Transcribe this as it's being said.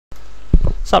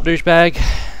Sup, douchebag?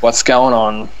 What's going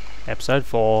on? Episode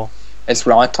 4. It's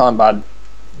night time, bud.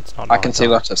 It's not I can see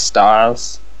nighttime. lots of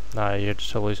stars. No, you're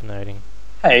just hallucinating.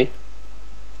 Hey,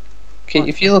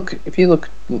 if you look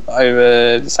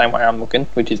over the same way I'm looking,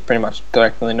 which is pretty much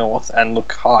directly north, and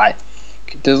look high,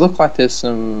 does it look like there's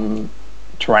some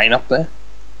terrain up there?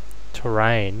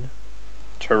 Terrain?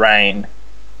 Terrain.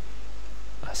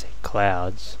 I see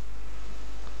clouds.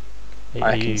 Are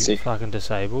I can you see. fucking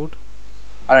disabled?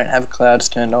 I don't have clouds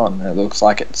turned on. It looks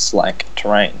like it's like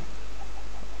terrain.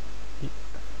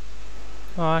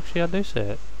 Oh, actually I do see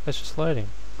it. It's just loading.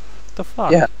 What the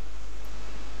fuck? Yeah.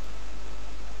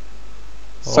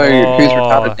 So who's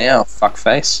retarded now,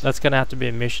 fuckface? That's gonna have to be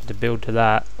a mission to build to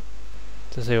that.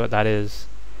 To see what that is.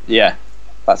 Yeah,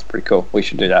 that's pretty cool. We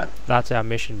should do that. That's our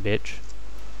mission, bitch.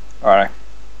 Alright.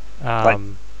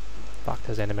 Fuck,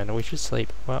 there's Enderman. We should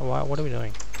sleep. What are we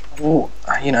doing? Oh,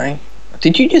 you know.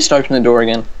 Did you just open the door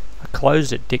again? I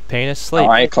closed it, dick penis. Sleep. Oh,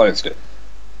 I closed it.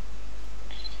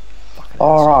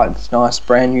 Alright, it's a nice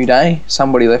brand new day.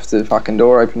 Somebody left the fucking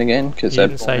door open again because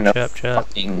they're say a chirp chirp.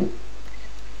 fucking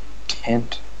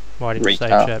tent. Why did you say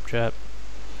retard. chirp chirp?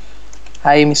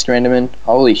 Hey, Mr. Enderman.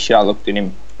 Holy shit, I looked at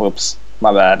him. Whoops.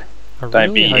 My bad. I Don't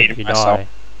really be hope eating you my soul. die.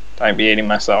 Don't be eating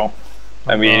my soul.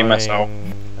 Don't be eating my soul. No,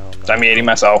 I'm not. Don't be eating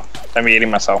my soul. Don't be eating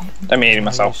my soul. Don't be eating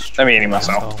my soul. Don't be eating my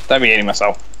soul. Don't be eating my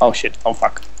soul. Oh shit. Oh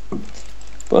fuck.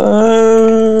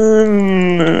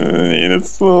 Burn. I need a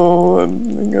soul.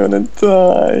 I'm gonna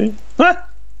die. Ah!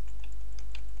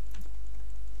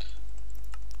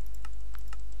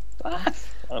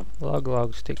 Log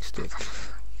log stick stick.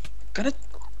 Got it.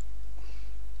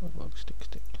 Log log stick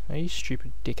stick. Are you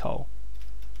stupid dickhole?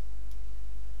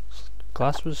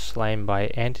 Glass was slain by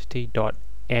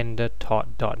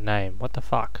entity.endertot.name. What the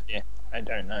fuck? Yeah, I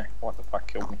don't know what the fuck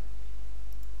killed me.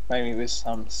 Maybe it was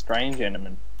some strange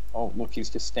enderman. Oh look, he's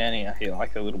just standing out here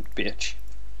like a little bitch.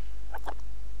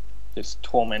 Just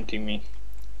tormenting me.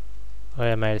 Oh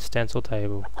yeah, I made a stencil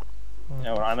table. You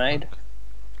know what I made?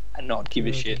 And not give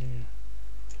a shit.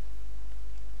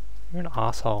 You're an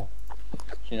asshole.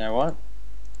 You know what?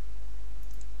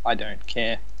 I don't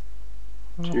care.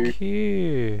 Oh, Two.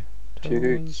 cute. Two.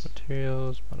 Tools,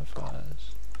 materials,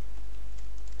 modifiers.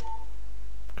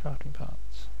 Crafting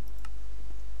parts.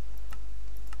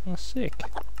 Oh, sick.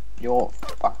 You're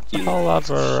fucked, you. Whole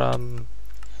other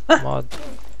mod that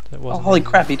Oh, wasn't holy in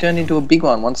crap, he turned into a big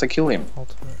one once I killed him.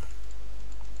 Ultimate.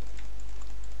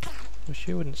 Wish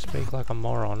you wouldn't speak like a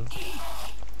moron.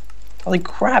 Holy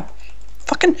crap.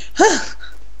 Fucking.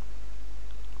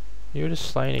 You were just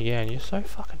slain again. You're so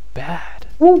fucking bad.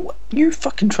 Well, you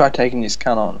fucking try taking this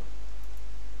cunt on.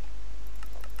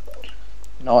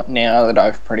 Not now that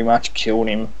I've pretty much killed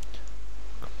him.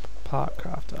 Part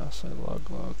crafter, so log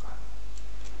log.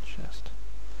 Chest.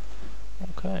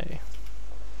 Okay.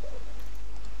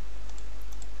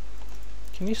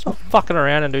 Can you stop fucking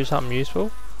around and do something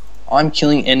useful? I'm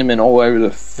killing Enderman all over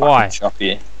the fucking Why? shop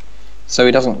here. So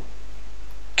he doesn't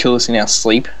kill us in our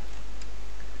sleep.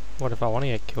 What if I want to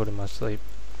get killed in my sleep?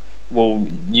 Well,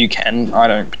 you can. I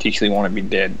don't particularly want to be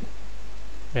dead.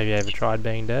 Have you ever tried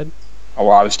being dead? Oh,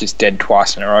 well, I was just dead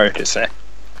twice in a row to say.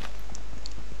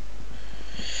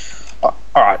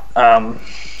 Alright,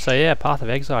 So yeah, Path of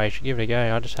Exile, you should give it a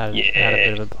go. I just had a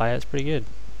bit of a play, it's pretty good.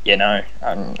 yeah, no,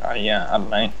 yeah, I don't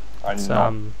know. I'm It's,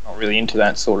 not really into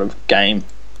that sort of game.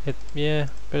 yeah,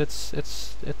 but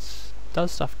it's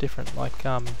does stuff different. Like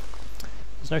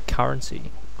there's no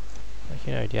currency. Like,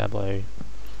 you know, Diablo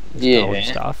is gold and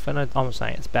stuff, and I'm not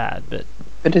saying it's bad, but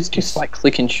it's just like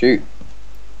click and shoot.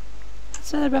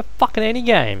 it's not about fucking any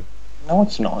game. No,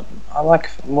 it's not. I like,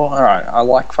 well, alright, I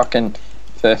like fucking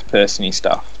first-person-y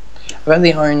stuff. About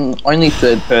the only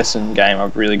third-person game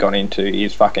I've really got into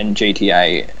is fucking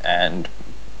GTA and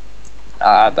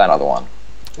that other one.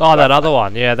 Oh, that other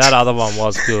one. Yeah, that other one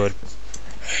was good.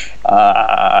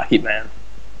 Hitman.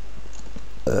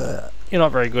 You're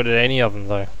not very good at any of them,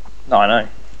 though. No, I know.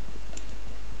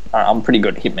 I'm pretty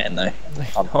good at Hitman, though. No,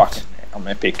 you're I'm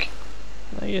epic.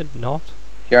 No, you're not.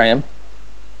 Here I am.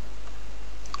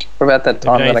 What about that Have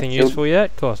time you that I anything killed? useful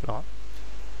yet? Of course not.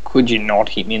 Could you not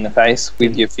hit me in the face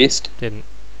with your fist? Didn't.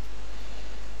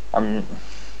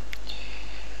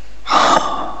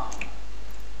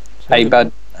 Hey,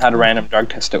 bud. Had a random drug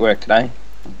test at work today.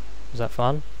 Was that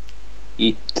fun?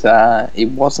 It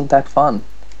wasn't that fun.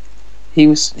 He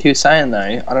was saying though,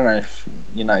 I don't know if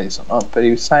you know this or not, but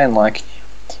he was saying like,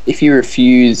 if you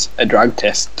refuse a drug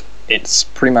test, it's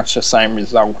pretty much the same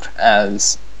result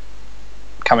as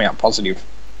coming up positive.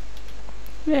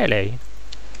 Really?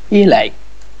 Really?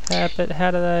 But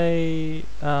how do they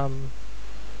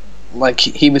like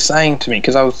he was saying to me,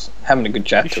 because I was having a good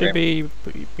chat You to should him. be,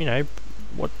 you know,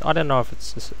 what I don't know if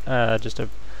it's just an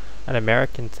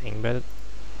American thing, but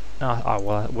well,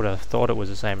 I would have thought it was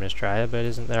the same in Australia. But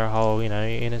isn't there a whole, you know,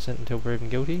 innocent until proven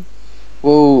guilty?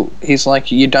 Well, he's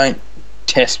like, you don't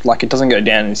test, like, it doesn't go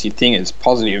down as your thing as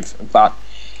positive, but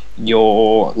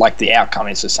your, like, the outcome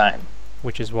is the same.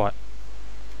 Which is what?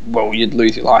 Well, you'd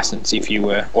lose your license if you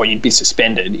were, or you'd be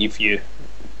suspended if you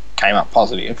came up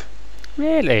positive.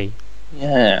 Really?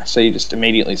 Yeah, so you're just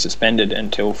immediately suspended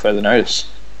until further notice.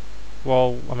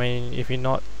 Well, I mean, if you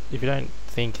don't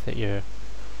think that you're,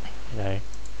 you know,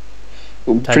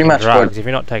 Well, taking pretty much drugs, what... if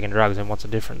you're not taking drugs, then what's the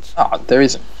difference? Oh, there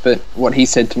isn't. But what he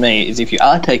said to me is if you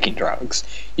are taking drugs,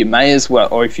 you may as well,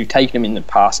 or if you've taken them in the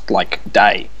past, like,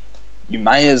 day, you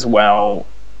may as well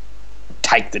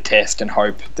take the test and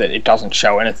hope that it doesn't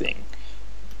show anything,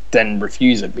 then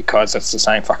refuse it because it's the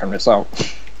same fucking result.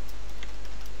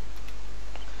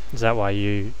 Is that why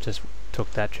you just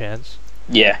took that chance?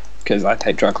 Yeah, because I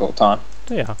take drugs all the time.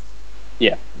 Yeah.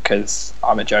 Yeah, because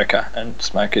I'm a joker and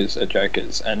smokers are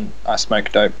jokers and I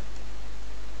smoke dope.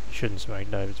 You shouldn't smoke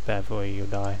dope, it's bad for you, you'll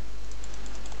die.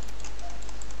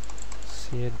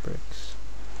 Seared bricks.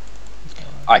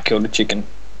 I killed a chicken.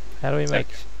 How do we make...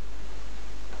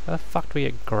 How the fuck do we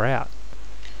get grout?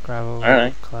 Gravel,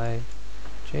 Alright. clay...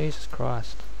 Jesus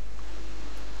Christ.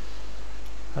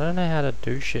 I don't know how to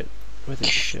do shit with this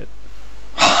shit.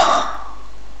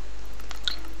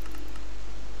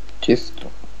 Just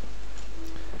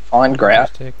find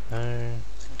grout. Stick? No.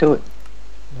 Do it.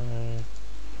 No.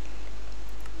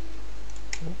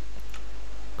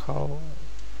 Coal.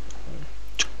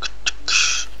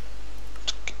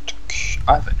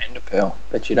 I have an ender pearl.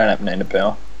 Bet you don't have an ender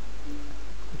pearl.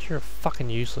 But you're a fucking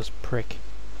useless prick.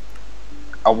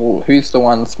 Oh, well, who's the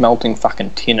one smelting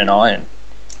fucking tin and iron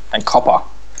and copper?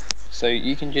 So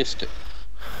you can just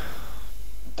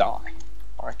die.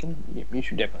 I reckon you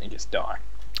should definitely just die.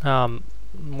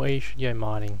 We should go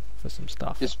mining for some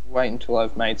stuff. Just wait until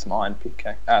I've made some iron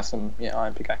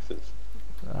iron pickaxes.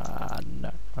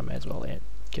 No. I may as well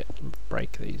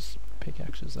break these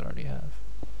pickaxes that I already have.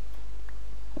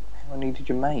 How many did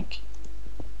you make?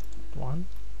 One?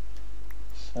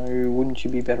 So wouldn't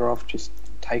you be better off just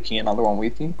taking another one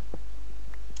with you?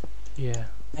 Yeah.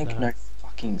 Make no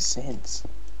fucking sense.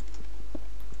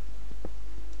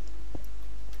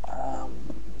 Yeah.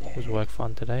 Was work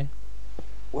fun today?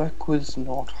 Work was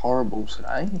not horrible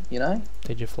today, you know?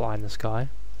 Did you fly in the sky?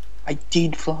 I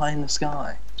did fly in the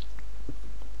sky.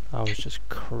 I was just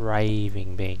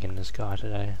craving being in the sky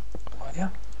today. Oh, yeah?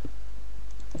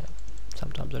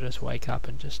 Sometimes I just wake up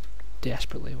and just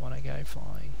desperately want to go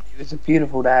flying. It was a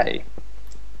beautiful day.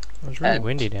 It was really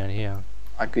windy down here.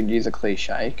 I could use a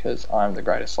cliche because I'm the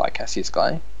greatest like Cassius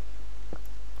Clay.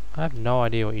 I have no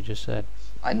idea what you just said.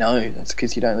 I know, that's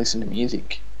because you don't listen to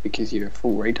music, because you're a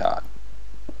full retard.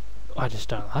 I just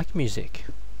don't like music.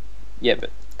 Yeah, but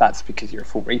that's because you're a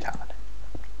full retard.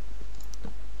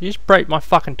 You just broke my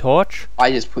fucking torch.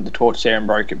 I just put the torch there and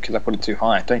broke it because I put it too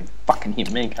high. Don't fucking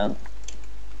hit me, cunt.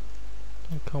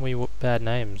 Don't call me bad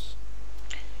names.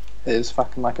 There's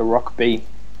fucking like a rock bee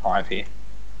hive here.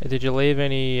 Did you leave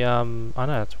any, I know,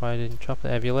 that's why I didn't chop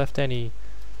there. Have you left any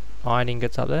iron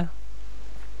ingots up there?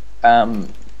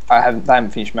 They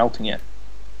haven't finished melting yet.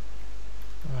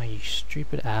 Oh, you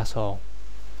stupid asshole.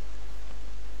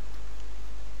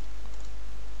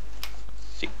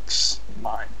 6,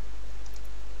 9.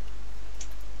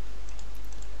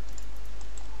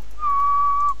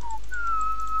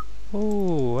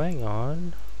 Oh, hang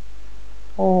on.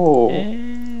 Oh,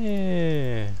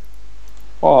 Yeah.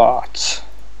 what?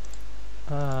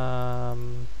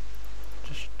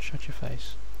 Just shut your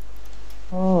face.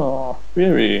 Oh,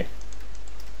 really?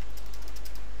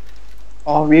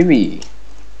 Oh, really?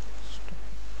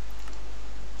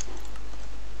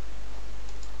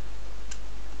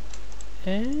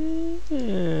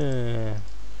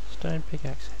 Stone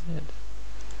pickaxe head.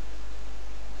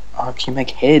 Oh, can you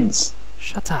make heads?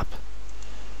 Shut up.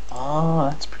 Oh,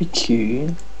 that's pretty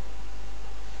cute.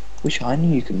 Wish I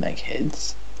knew you could make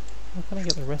heads. How can I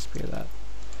get the recipe of that?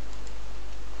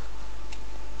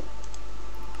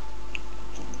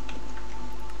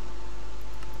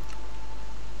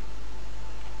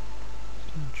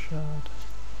 Stone shard.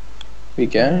 Here we I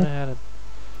don't know go. how to... No.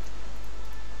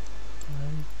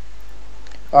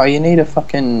 Oh, you need a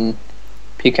fucking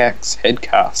pickaxe head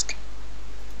cask.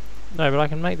 No, but I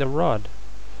can make the rod.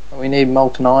 We need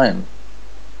molten iron.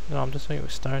 No, I'm just doing it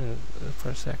with stone for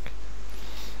a sec.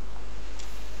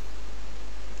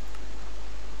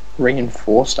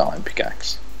 Reinforced iron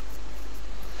pickaxe.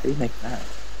 How do you make that?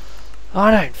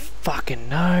 I don't fucking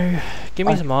know. Give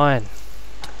me some iron.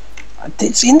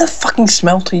 It's in the fucking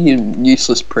smelter, you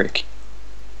useless prick.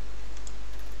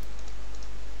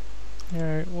 You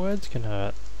know, words can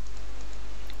hurt.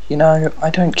 You know, I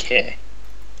don't care.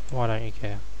 Why don't you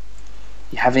care?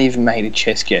 You haven't even made a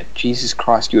chest yet. Jesus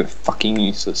Christ, you are fucking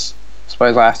useless.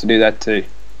 Suppose I have to do that too.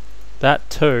 That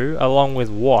too, along with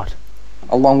what?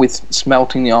 Along with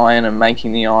smelting the iron and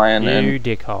making the iron You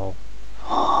dickhole.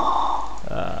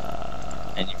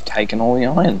 and you've taken all the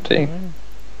iron too.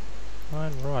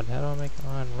 Iron rod. How do I make an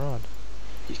iron rod?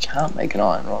 You can't make an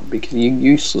iron rod because you're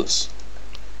useless.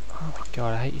 Oh my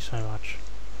god, I hate you so much.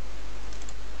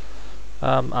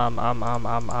 I don't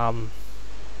know.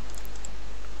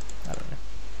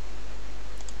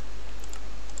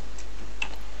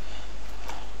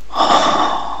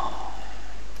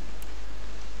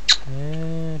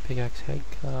 Yeah, pickaxe head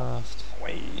cast.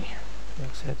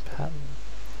 Pickaxe head pattern.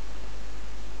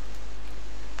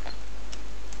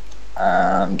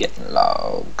 I'm getting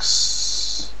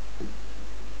logs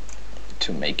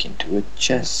to make into a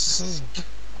chest.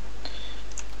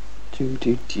 I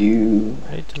need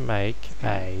to make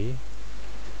a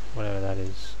whatever that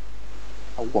is.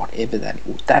 Whatever that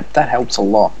is. That helps a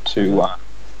lot to.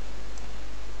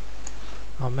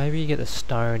 Oh, maybe you get the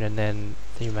stone and then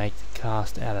you make the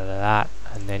cast out of that,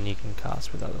 and then you can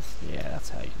cast with others. Yeah, that's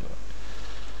how you do it.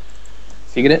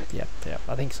 Figured it? Yep,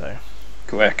 I think so.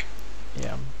 Correct.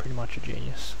 Yeah, I'm pretty much a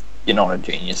genius. You're not a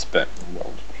genius, but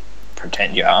well,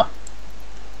 pretend you are.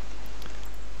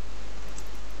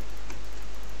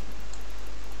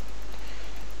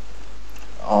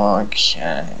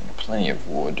 Okay, plenty of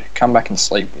wood. Come back and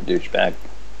sleep, you douchebag.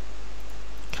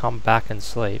 Come back and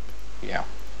sleep? Yeah.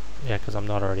 Yeah, because I'm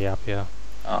not already up here.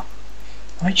 Oh.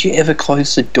 Why'd you ever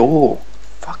close the door?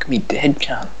 Fuck me dead,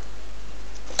 cunt.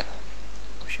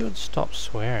 Wish you would stop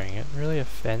swearing, it really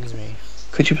offends me.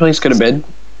 Could you please go to bed?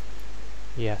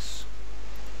 Yes.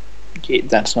 Yeah,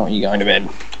 that's not you going to bed.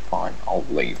 Fine, I'll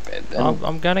leave bed then.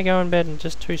 I'm gonna go in bed in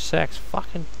just 2 secs.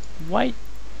 Fucking wait.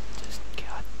 Just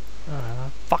god.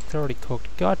 Oh, fuck, they're already cooked.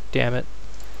 God damn it.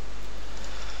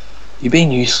 You're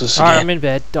being useless again. Alright, I'm in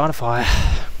bed. Dying a fire.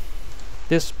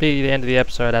 This will be the end of the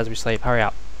episode as we sleep. Hurry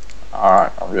up.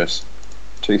 Alright, I'm just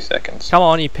 2 seconds. Come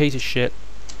on, you piece of shit.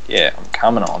 Yeah, I'm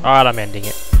coming on. Alright, I'm ending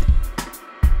it.